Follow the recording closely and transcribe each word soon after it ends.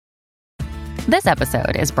This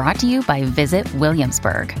episode is brought to you by Visit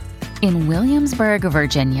Williamsburg. In Williamsburg,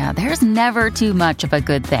 Virginia, there's never too much of a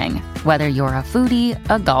good thing. Whether you're a foodie,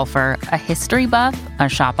 a golfer, a history buff, a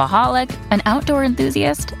shopaholic, an outdoor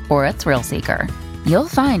enthusiast, or a thrill seeker, you'll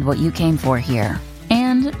find what you came for here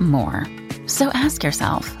and more. So ask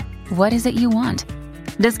yourself, what is it you want?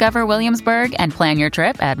 Discover Williamsburg and plan your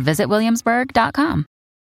trip at visitwilliamsburg.com.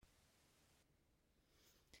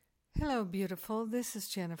 Hello, beautiful. This is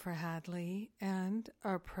Jennifer Hadley, and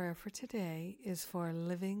our prayer for today is for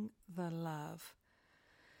living the love.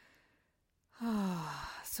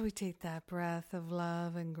 So we take that breath of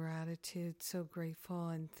love and gratitude, so grateful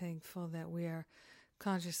and thankful that we are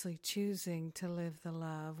consciously choosing to live the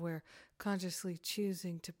love. We're consciously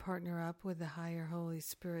choosing to partner up with the higher Holy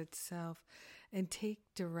Spirit self and take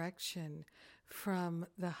direction from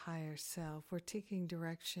the higher self. We're taking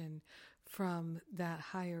direction from that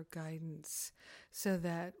higher guidance so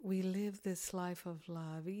that we live this life of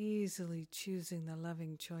love, easily choosing the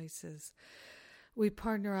loving choices. We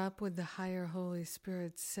partner up with the higher Holy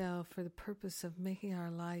Spirit self for the purpose of making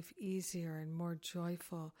our life easier and more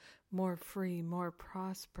joyful, more free, more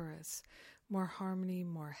prosperous, more harmony,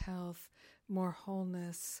 more health, more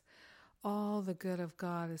wholeness. All the good of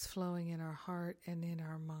God is flowing in our heart and in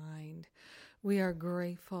our mind. We are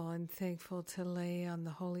grateful and thankful to lay on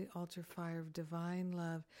the holy altar fire of divine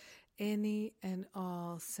love any and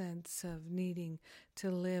all sense of needing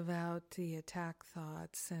to live out the attack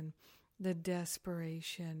thoughts and the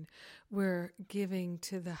desperation. We're giving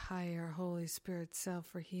to the higher Holy Spirit self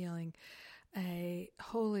for healing a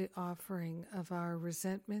holy offering of our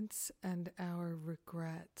resentments and our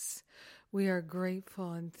regrets. We are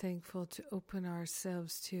grateful and thankful to open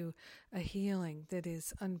ourselves to a healing that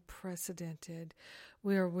is unprecedented.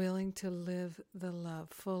 We are willing to live the love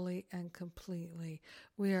fully and completely.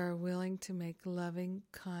 We are willing to make loving,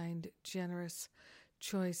 kind, generous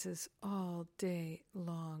choices all day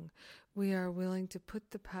long. We are willing to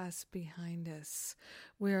put the past behind us.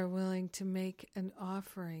 We are willing to make an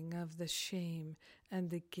offering of the shame and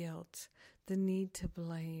the guilt, the need to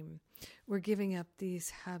blame. We're giving up these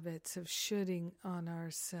habits of shoulding on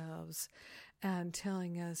ourselves and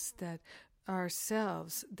telling us that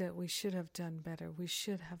ourselves that we should have done better, we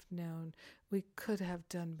should have known, we could have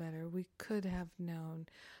done better, we could have known.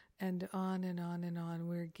 And on and on and on,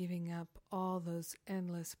 we're giving up all those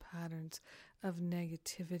endless patterns of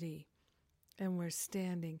negativity. And we're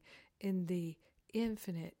standing in the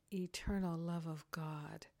infinite, eternal love of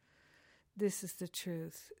God. This is the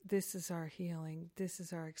truth. This is our healing. This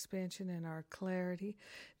is our expansion and our clarity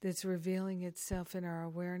that's revealing itself in our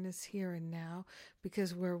awareness here and now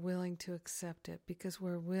because we're willing to accept it, because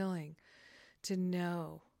we're willing to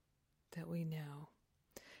know that we know.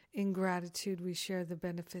 In gratitude, we share the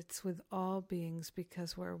benefits with all beings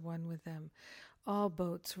because we're one with them. All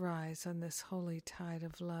boats rise on this holy tide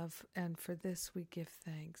of love, and for this we give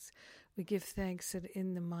thanks. We give thanks that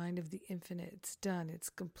in the mind of the infinite, it's done, it's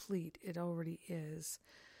complete, it already is.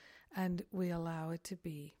 And we allow it to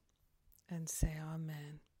be and say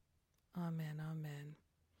amen, amen, amen.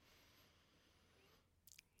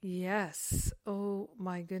 Yes, oh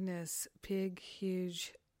my goodness, big,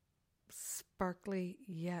 huge, sparkly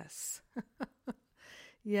yes.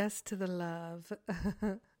 Yes to the love.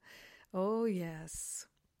 Oh, yes.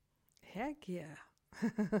 Heck yeah.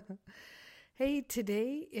 Hey,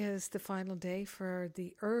 today is the final day for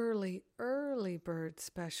the early bird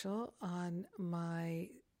special on my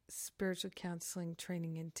spiritual counseling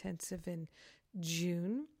training intensive in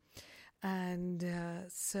June. And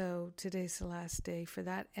so today's the last day for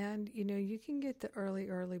that. And, you can get the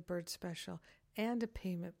early bird special and a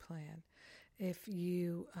payment plan if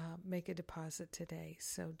you make a deposit today.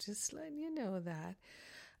 So just letting you know that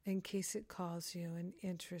in case it calls you and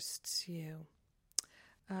interests you.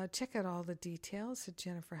 Check out all the details at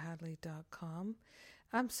jenniferhadley.com.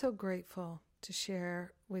 I'm so grateful to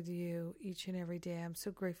share with you each and every day. I'm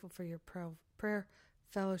so grateful for your prayer,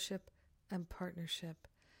 fellowship, and partnership.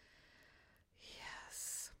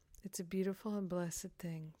 Yes, it's a beautiful and blessed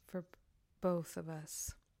thing for both of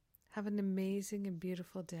us. Have an amazing and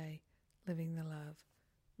beautiful day living the love.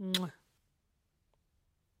 Mwah.